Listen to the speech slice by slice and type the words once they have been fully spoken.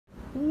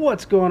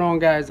What's going on,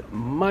 guys?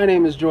 My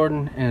name is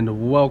Jordan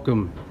and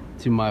welcome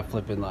to my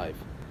flippin' life.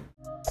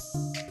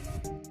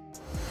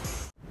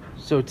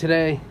 So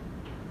today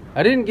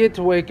I didn't get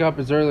to wake up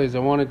as early as I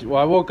wanted to. Well,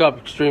 I woke up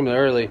extremely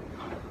early,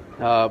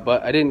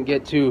 but I didn't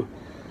get to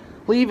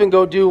leave and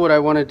go do what I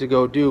wanted to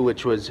go do,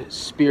 which was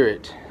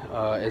Spirit,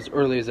 as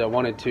early as I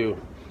wanted to.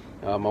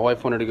 My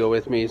wife wanted to go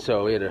with me,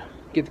 so we had to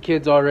get the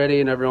kids all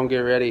ready and everyone get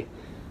ready.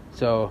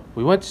 So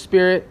we went to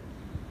Spirit.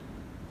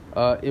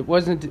 It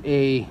wasn't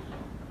a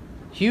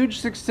huge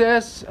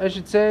success, I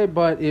should say,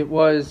 but it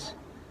was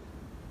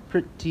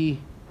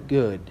pretty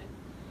good.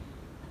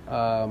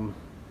 I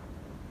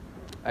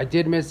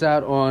did miss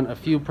out on a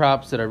few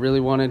props that I really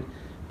wanted,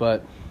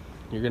 but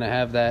you're gonna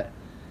have that.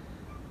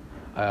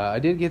 I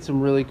did get some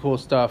really cool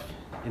stuff,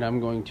 and I'm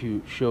going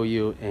to show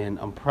you, and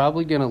I'm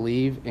probably gonna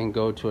leave and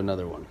go to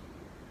another one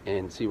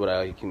and see what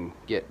I can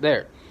get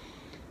there.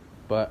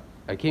 But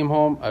I came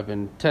home, I've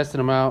been testing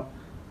them out.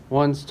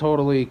 One's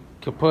totally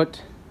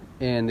kaput,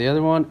 and the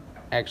other one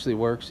actually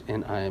works,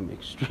 and I am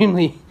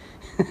extremely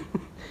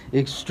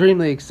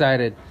extremely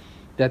excited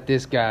that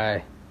this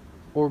guy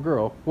or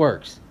girl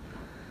works.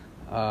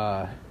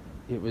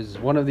 It was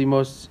one of the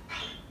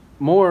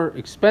more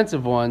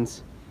expensive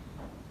ones,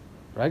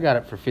 but I got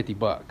it for 50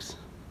 bucks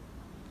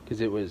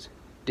because it was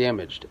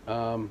damaged.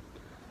 I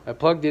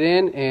plugged it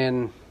in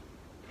and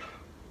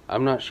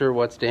I'm not sure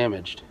what's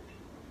damaged,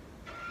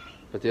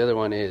 but the other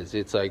one is.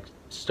 It's like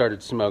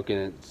started smoking,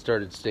 it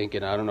started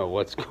stinking. I don't know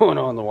what's going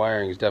on. The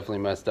wiring is definitely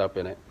messed up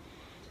in it.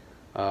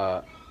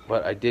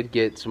 But I did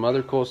get some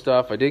other cool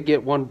stuff. I did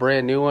get one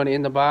brand new one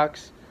in the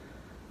box,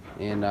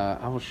 and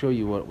I will show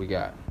you what we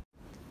got.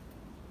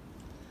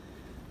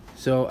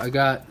 So I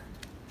got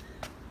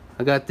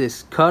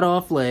this cut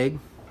off leg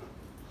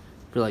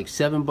for like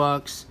 7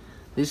 bucks.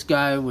 This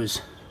guy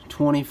was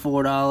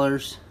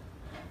 $24.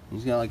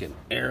 He's got like an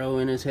arrow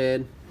in his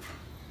head.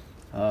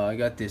 I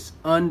got this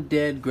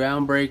undead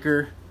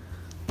groundbreaker,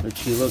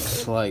 which he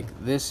looks like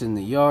this in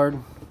the yard.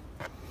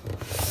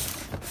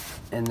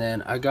 And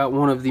then I got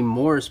one of the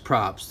Morris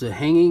props, the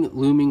hanging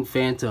looming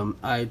phantom.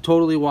 I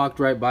totally walked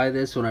right by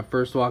this when I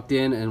first walked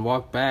in and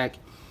walked back.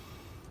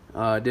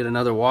 Did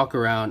another walk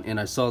around, and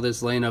I saw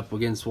this laying up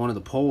against one of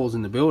the poles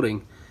in the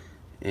building.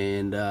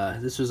 And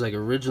this was like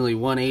originally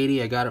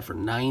 $180. I got it for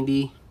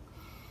 $90.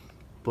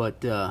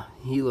 But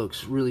he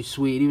looks really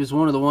sweet. He was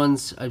one of the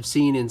ones I've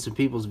seen in some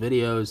people's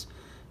videos.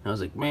 And I was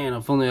like, man,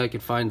 if only I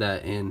could find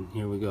that. And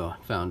here we go, I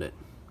found it.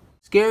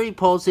 Scary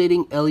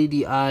pulsating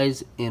LED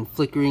eyes and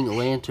flickering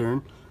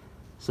lantern.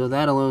 So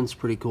that alone's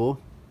pretty cool.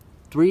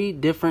 3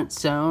 different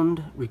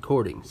sound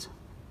recordings.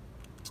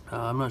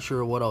 I'm not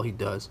sure what all he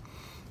does.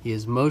 He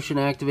is motion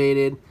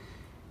activated,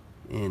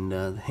 and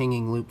the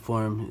hanging loop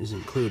form is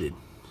included.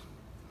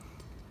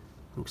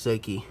 Looks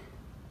like he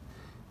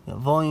got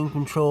volume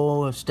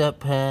control, a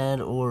step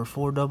pad, or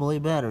 4 AA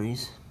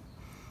batteries.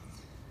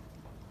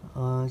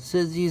 It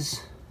says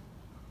he's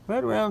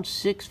right around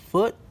 6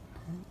 foot.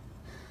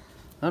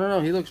 I don't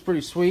know, he looks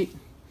pretty sweet.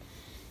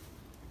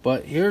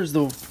 But here's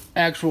the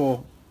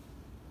actual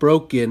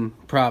broken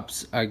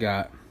props I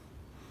got.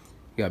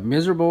 Got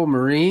Miserable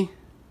Marie.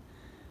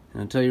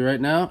 And I'll tell you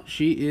right now,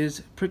 she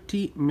is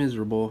pretty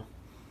miserable.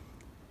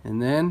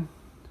 And then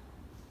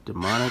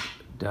Demonic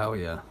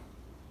Dahlia.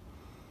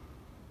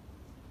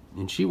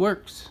 And she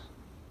works.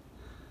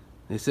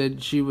 They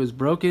said she was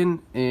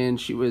broken and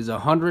she was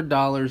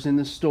 $100 in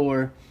the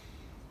store.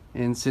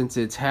 And since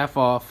it's half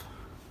off,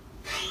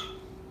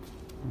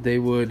 they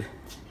would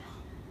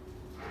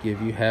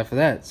give you half of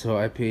that. So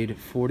I paid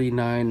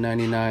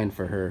 $49.99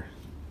 for her.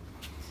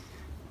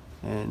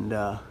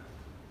 And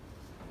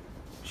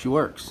she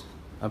works.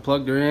 I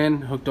plugged her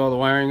in, hooked all the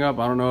wiring up.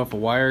 I don't know if a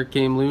wire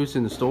came loose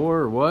in the store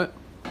or what,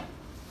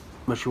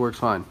 but she works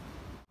fine.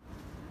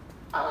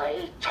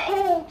 I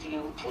told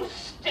you to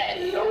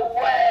stay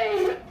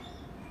away!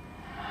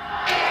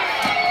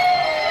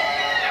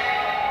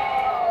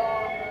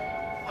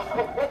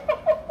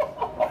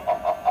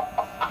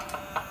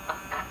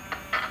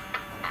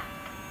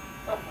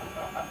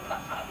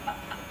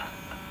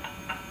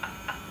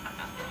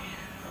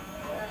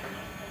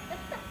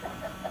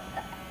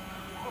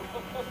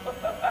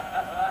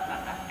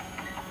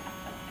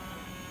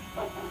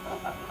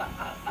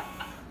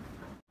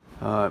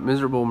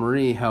 Miserable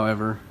Marie,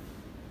 however,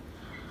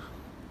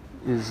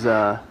 is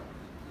yeah,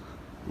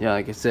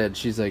 like I said,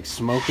 she's like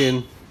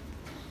smoking.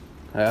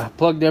 I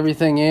plugged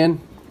everything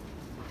in,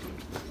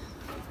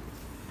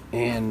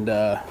 and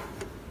I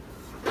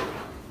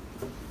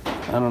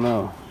don't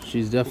know,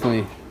 she's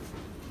definitely,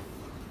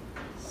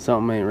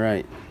 something ain't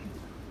right.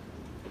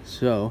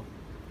 So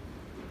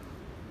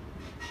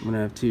I'm gonna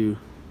have to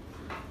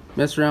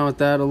mess around with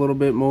that a little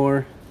bit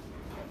more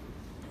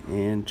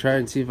and try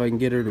and see if I can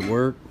get her to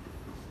work.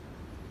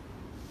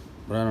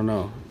 But I don't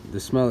know, the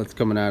smell that's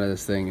coming out of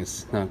this thing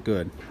is not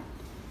good.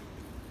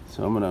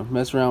 So I'm gonna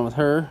mess around with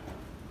her,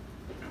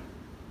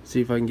 see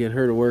if I can get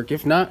her to work.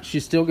 If not,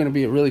 she's still gonna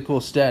be a really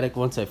cool static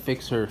once I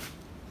fix her,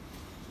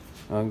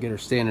 get her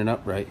standing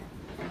upright.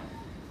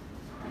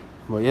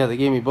 But yeah, they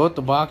gave me both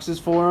the boxes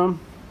for them,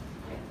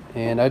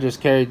 and I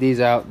just carried these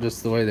out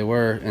just the way they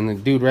were, and the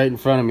dude right in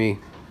front of me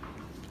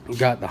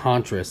got the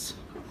Huntress,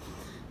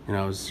 and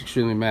I was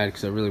extremely mad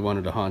because I really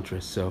wanted a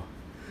Huntress. So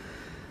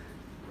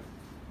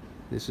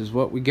this is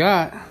what we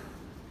got.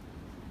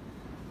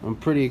 I'm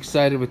pretty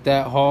excited with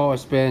that haul. I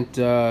spent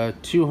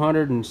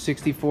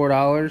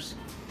 $264,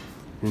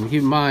 and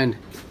keep in mind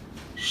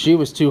she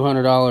was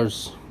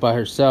 $200 by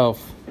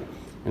herself,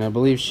 and I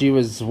believe she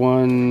was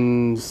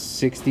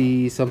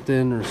 $160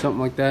 something or something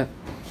like that,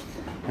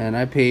 and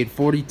I paid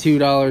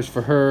 $42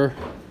 for her,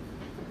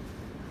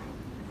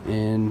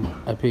 and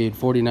I paid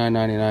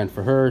 $49.99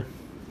 for her,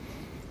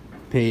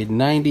 paid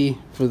 $90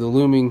 for the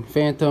Looming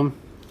Phantom.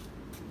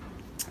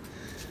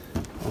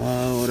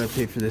 What did I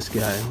pay for this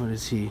guy? What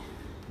is he?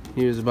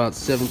 He was about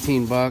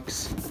 17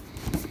 bucks.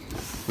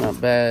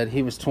 Not bad.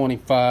 He was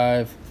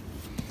 25,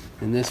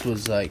 and this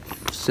was like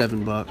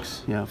 7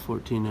 bucks. Yeah,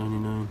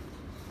 $14.99.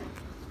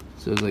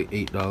 So it was like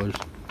 $8.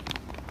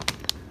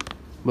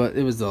 But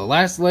it was the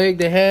last leg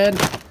they had,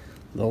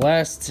 the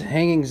last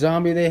hanging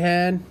zombie they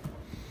had.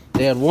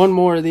 They had one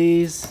more of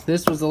these.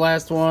 This was the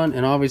last one,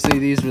 and obviously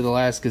these were the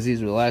last because these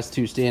were the last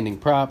 2 standing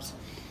props.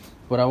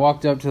 But I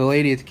walked up to the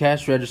lady at the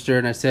cash register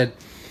and I said,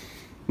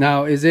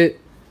 "Now, is it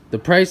the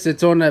price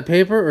that's on that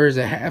paper, or is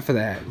it half of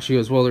that?" And she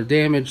goes, "Well, they're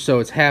damaged, so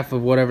it's half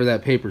of whatever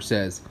that paper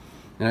says."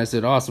 And I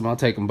said, "Awesome, I'll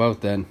take them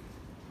both then."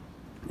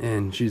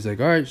 And she's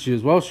like, "All right." She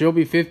goes, "Well, she'll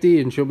be 50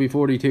 and she'll be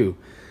 42.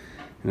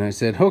 And I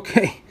said,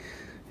 "Okay."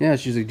 Yeah,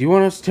 she's like, "Do you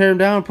want us to tear them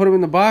down and put them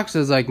in the box?" I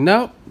was like,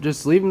 "Nope,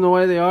 just leave them the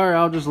way they are.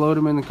 I'll just load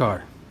them in the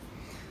car."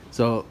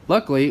 So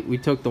luckily, we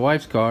took the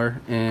wife's car,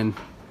 and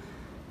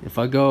if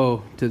I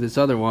go to this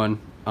other one,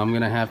 I'm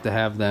going to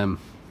have them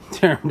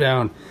tear them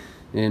down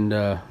and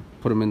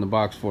put them in the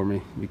box for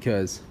me,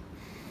 because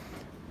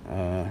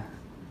I'm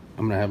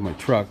gonna have my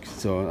truck.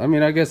 So I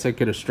mean, I guess I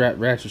could have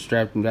ratchet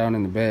strapped them down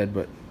in the bed,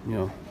 but you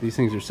know, these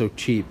things are so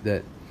cheap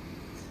that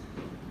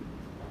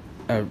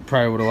I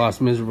probably would have lost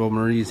Miserable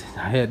Marie's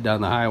head down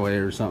the highway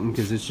or something,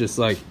 because it's just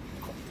like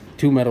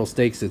 2 metal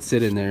stakes that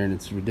sit in there, and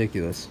it's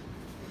ridiculous.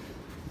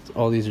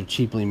 All these are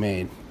cheaply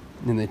made,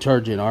 and they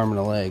charge you an arm and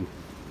a leg.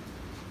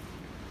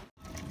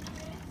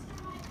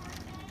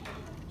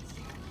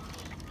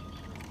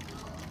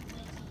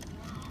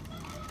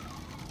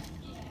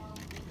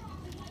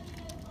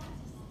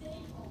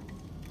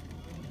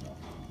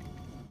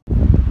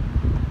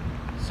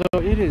 So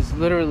it is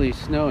literally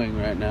snowing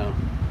right now.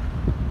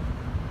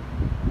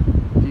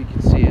 You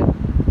can see it.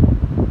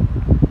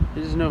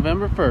 It is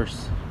November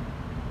 1st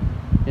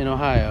in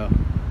Ohio.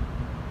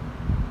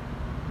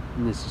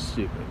 And this is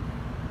stupid.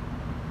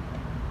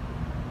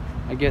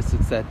 I guess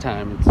it's that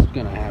time it's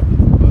gonna happen,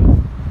 but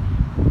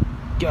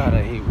God,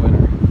 I hate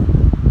winter.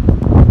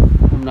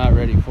 I'm not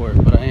ready for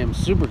it, but I am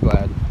super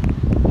glad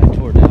I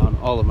tore down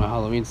all of my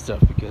Halloween stuff,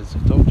 because I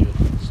told you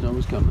snow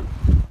was coming.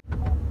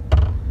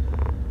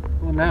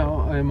 Well,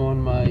 now I'm on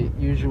my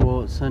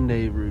usual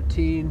Sunday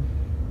routine.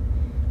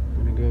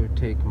 I'm gonna go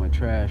take my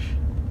trash.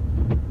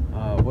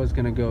 Was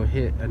gonna go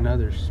hit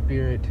another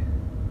spirit.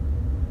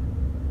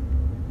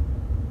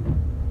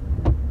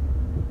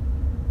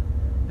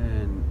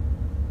 And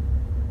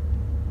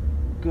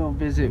go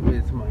visit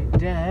with my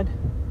dad.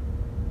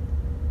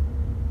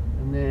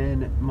 And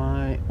then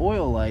my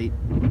oil light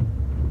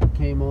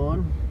came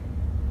on.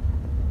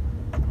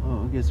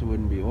 Oh, I guess it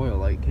wouldn't be oil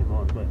light came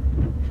on, but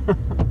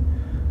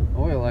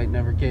oil light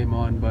never came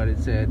on, but it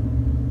said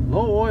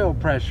low oil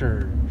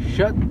pressure,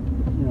 shut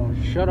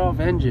off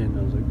engine.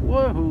 I was like,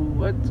 whoa,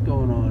 what's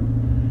going on?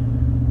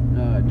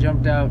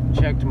 Jumped out,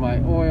 checked my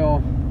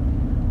oil,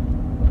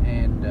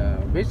 and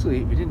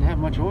basically we didn't have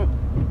much oil,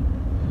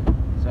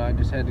 so I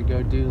just had to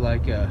go do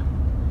like a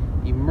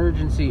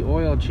emergency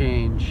oil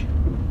change,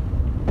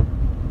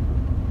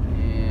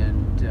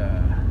 and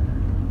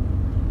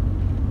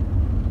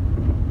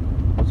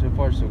so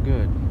far so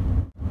good.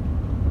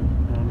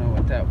 I don't know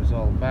what that was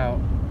all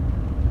about.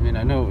 I mean,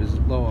 I know it was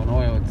low on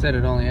oil. It said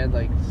it only had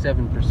like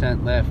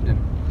 7% left, and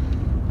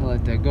I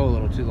let that go a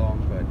little too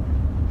long, but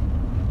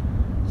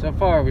so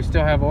far we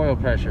still have oil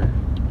pressure.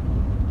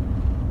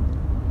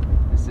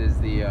 This is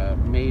the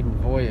maiden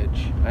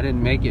voyage. I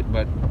didn't make it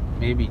but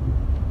maybe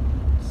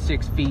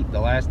 6 feet the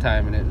last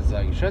time, and it was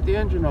like, shut the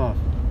engine off.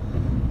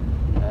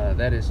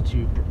 That is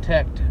to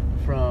protect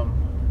from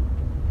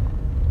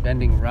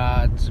bending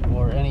rods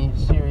or any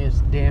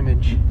serious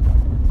damage.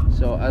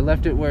 So I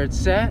left it where it's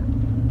sat,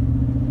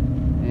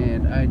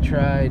 and I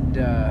tried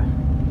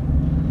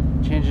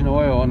changing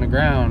oil on the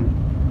ground,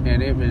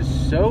 and it was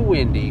so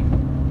windy,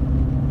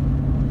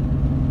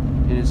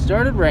 and it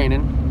started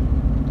raining,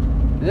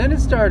 and then it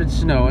started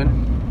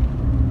snowing.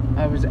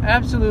 I was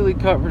absolutely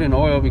covered in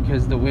oil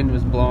because the wind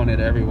was blowing it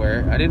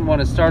everywhere. I didn't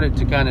want to start it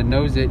to kind of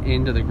nose it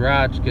into the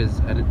garage, because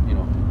I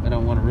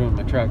don't want to ruin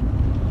my truck.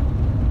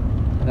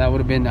 That would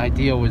have been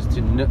ideal, was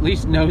to at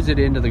least nose it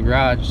into the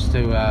garage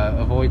to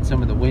avoid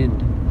some of the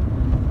wind.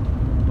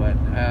 But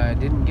I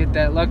didn't get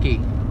that lucky.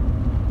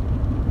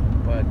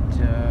 But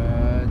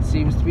it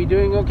seems to be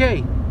doing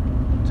okay.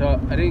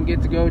 So I didn't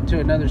get to go to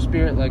another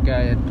spirit like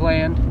I had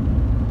planned.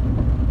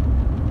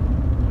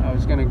 I was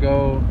was gonna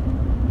go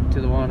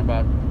to the one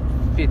about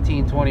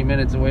 15-20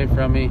 minutes away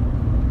from me.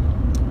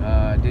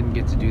 Didn't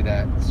get to do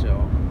that,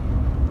 so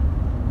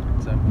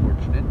it's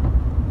unfortunate.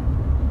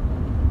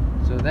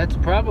 So that's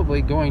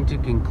probably going to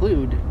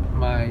conclude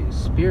my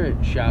Spirit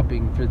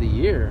shopping for the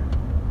year.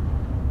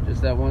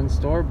 Just that one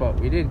store, but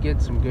we did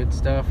get some good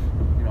stuff.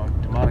 You know,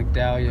 Demonic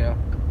Dahlia,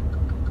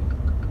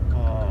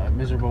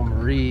 Miserable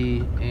Marie,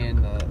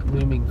 and the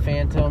Looming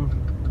Phantom.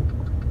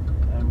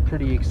 I'm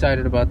pretty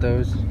excited about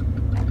those.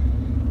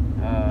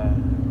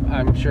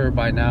 I'm sure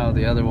by now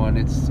the other one,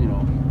 it's, you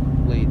know,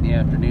 late in the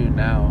afternoon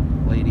now,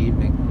 late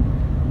evening,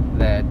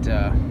 that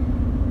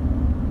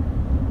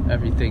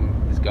everything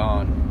is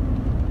gone,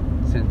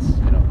 since,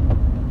 you know,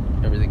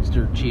 everything's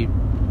dirt cheap,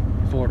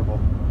 affordable.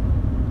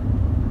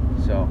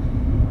 So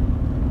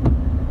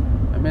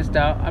I missed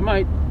out. I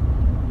might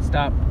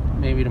stop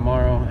maybe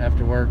tomorrow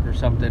after work or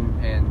something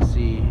and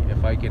see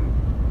if I can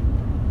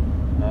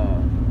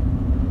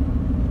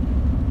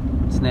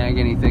snag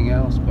anything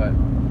else, but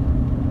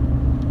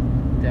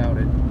doubt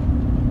it.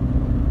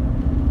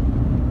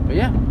 But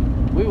yeah,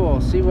 we will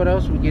see what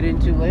else we get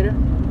into later.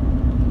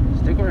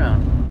 Stick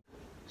around.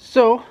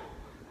 So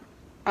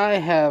I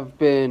have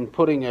been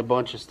putting a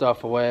bunch of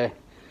stuff away.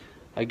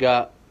 I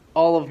got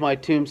all of my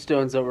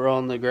tombstones that were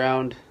on the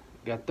ground,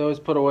 got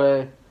those put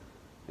away.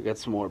 I got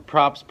some more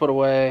props put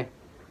away.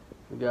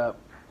 I got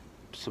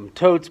some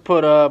totes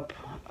put up.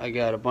 I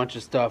got a bunch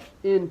of stuff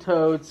in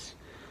totes.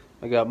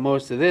 I got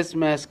most of this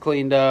mess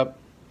cleaned up.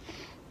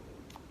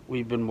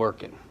 We've been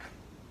working.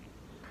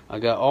 I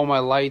got all my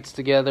lights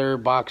together,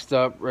 boxed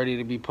up, ready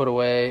to be put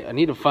away. I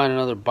need to find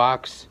another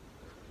box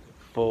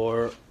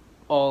for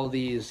all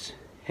these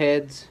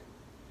heads,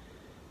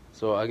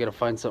 so I gotta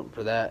find something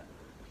for that.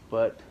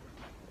 But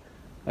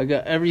I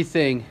got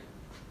everything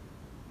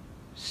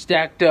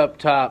stacked up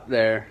top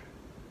there.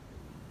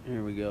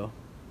 Here we go.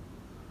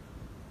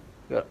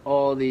 Got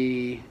all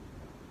the,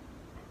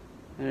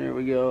 there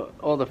we go,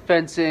 all the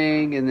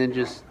fencing, and then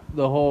just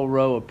the whole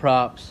row of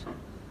props.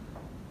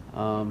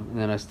 And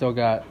then I still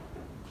got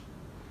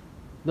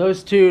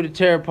those two to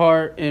tear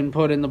apart and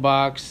put in the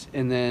box,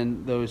 and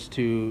then those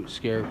two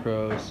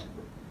scarecrows.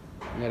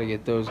 I gotta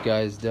get those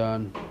guys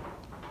done.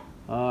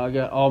 I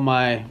got all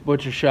my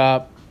butcher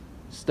shop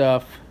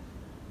stuff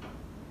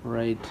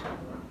right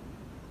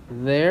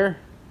there.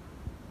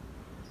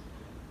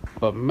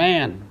 But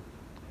man,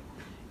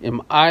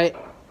 am I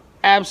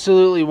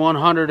absolutely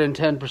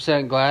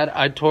 110% glad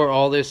I tore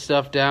all this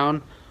stuff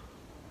down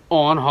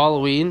on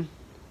Halloween.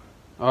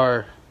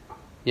 Or,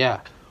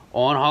 yeah,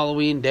 on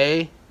Halloween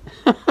day.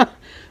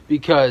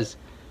 Because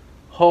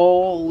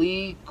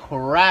holy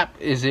crap,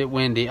 is it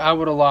windy. I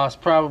would have lost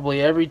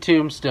probably every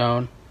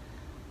tombstone.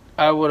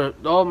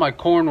 All my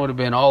corn would have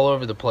been all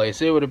over the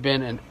place. It would have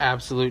been an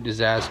absolute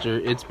disaster.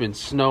 It's been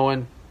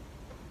snowing.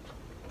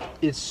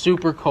 It's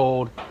super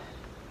cold.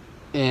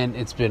 And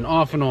it's been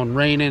off and on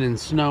raining and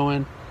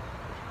snowing.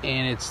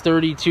 And it's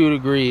 32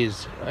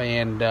 degrees.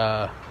 And,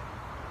 I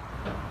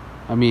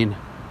mean,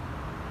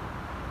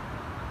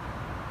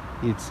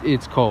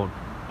 it's cold.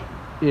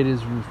 It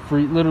is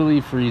literally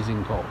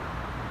freezing cold.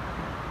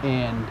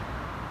 And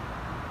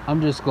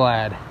I'm just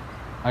glad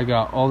I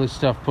got all this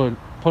stuff put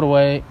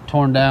away,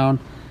 torn down,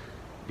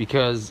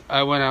 because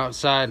I went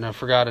outside and I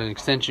forgot an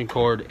extension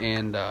cord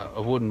and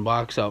a wooden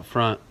box out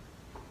front.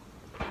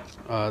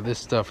 This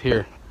stuff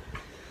here,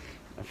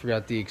 I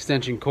forgot the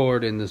extension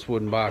cord in this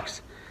wooden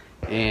box,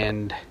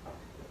 and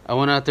I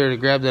went out there to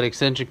grab that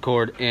extension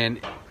cord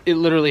and it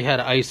literally had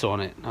ice on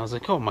it. And I was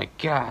like, oh my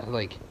god,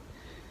 like,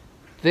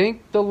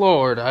 thank the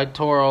Lord I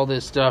tore all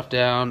this stuff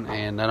down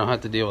and I don't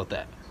have to deal with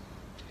that.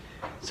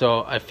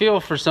 So I feel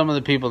for some of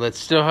the people that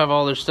still have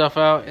all their stuff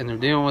out and they're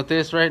dealing with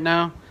this right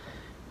now,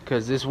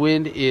 because this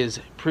wind is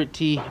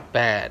pretty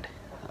bad.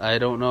 I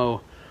don't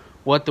know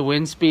what the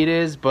wind speed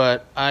is,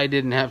 but I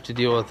didn't have to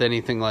deal with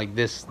anything like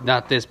this,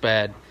 not this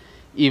bad,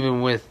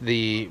 even with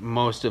the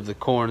most of the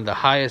corn. The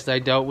highest I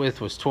dealt with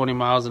was 20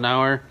 miles an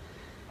hour,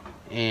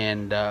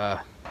 and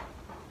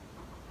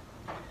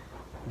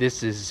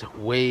this is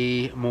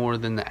way more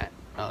than that,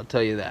 I'll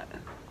tell you that.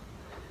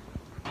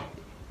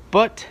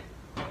 But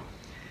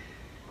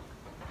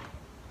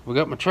we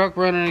got my truck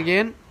running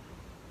again,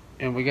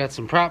 and we got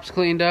some props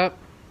cleaned up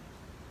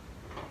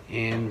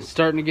and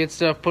starting to get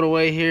stuff put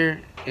away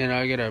here, and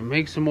I gotta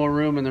make some more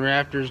room in the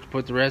rafters to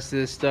put the rest of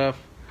this stuff.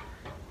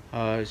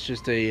 It's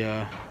just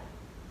a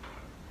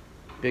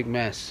big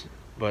mess,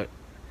 but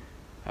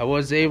I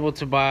was able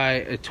to buy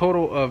a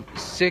total of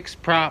 6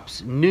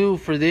 props new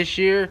for this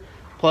year,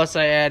 plus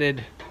I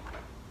added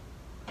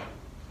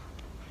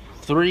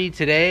 3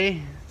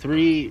 today,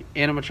 3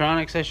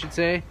 animatronics I should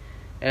say.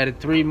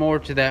 Added 3 more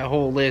to that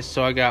whole list,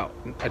 so I got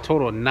a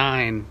total of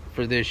 9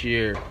 for this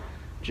year,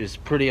 which is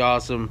pretty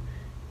awesome.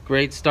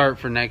 Great start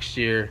for next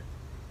year,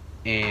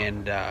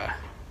 and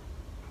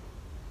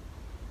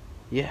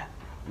yeah,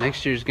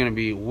 next year's gonna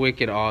be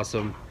wicked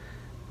awesome.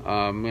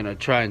 I'm gonna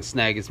try and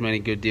snag as many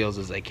good deals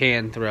as I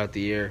can throughout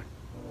the year,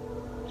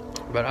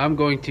 but I'm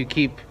going to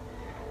keep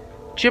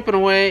chipping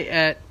away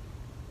at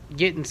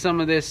getting some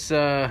of this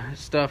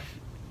stuff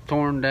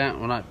torn down.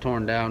 Well, not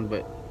torn down,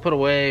 but put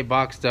away,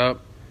 boxed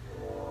up.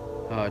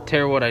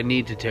 Tear what I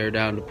need to tear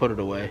down to put it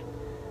away.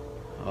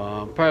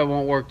 Probably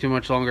won't work too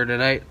much longer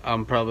tonight.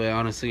 I'm probably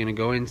honestly going to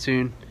go in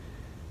soon.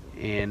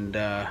 And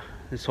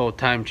this whole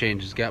time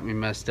change has got me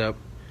messed up.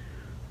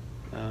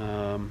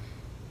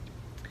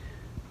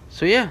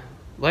 So yeah,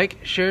 like,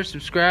 share,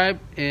 subscribe,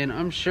 and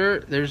I'm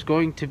sure there's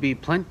going to be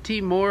plenty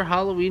more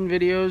Halloween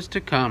videos to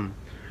come.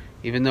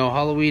 Even though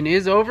Halloween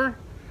is over,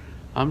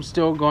 I'm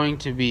still going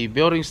to be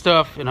building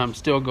stuff, and I'm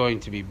still going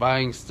to be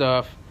buying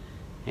stuff,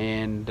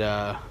 and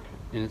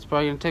it's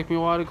probably going to take me a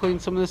while to clean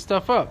some of this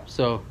stuff up.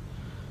 So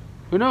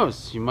who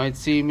knows, you might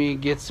see me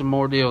get some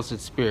more deals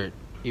at Spirit,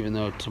 even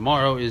though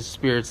tomorrow is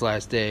Spirit's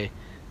last day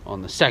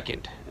on the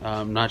 2nd.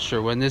 I'm not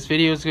sure when this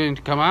video is going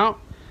to come out,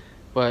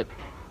 but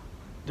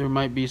there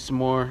might be some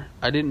more.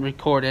 I didn't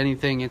record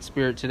anything at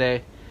Spirit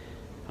today,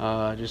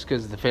 just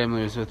because the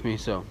family was with me,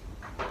 so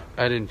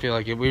I didn't feel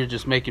like it. We were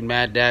just making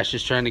mad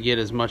dashes, trying to get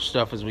as much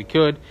stuff as we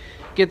could,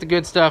 get the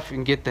good stuff,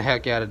 and get the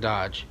heck out of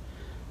Dodge.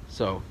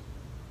 So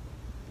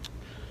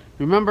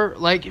remember,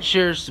 like,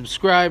 share,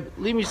 subscribe.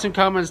 Leave me some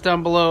comments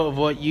down below of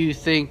what you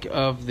think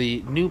of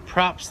the new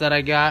props that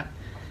I got,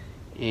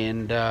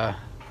 and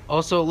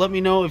also let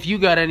me know if you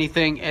got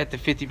anything at the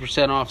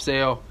 50% off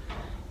sale,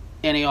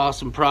 any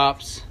awesome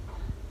props.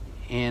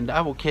 And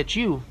I will catch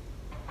you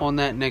on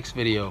that next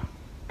video.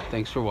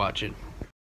 Thanks for watching.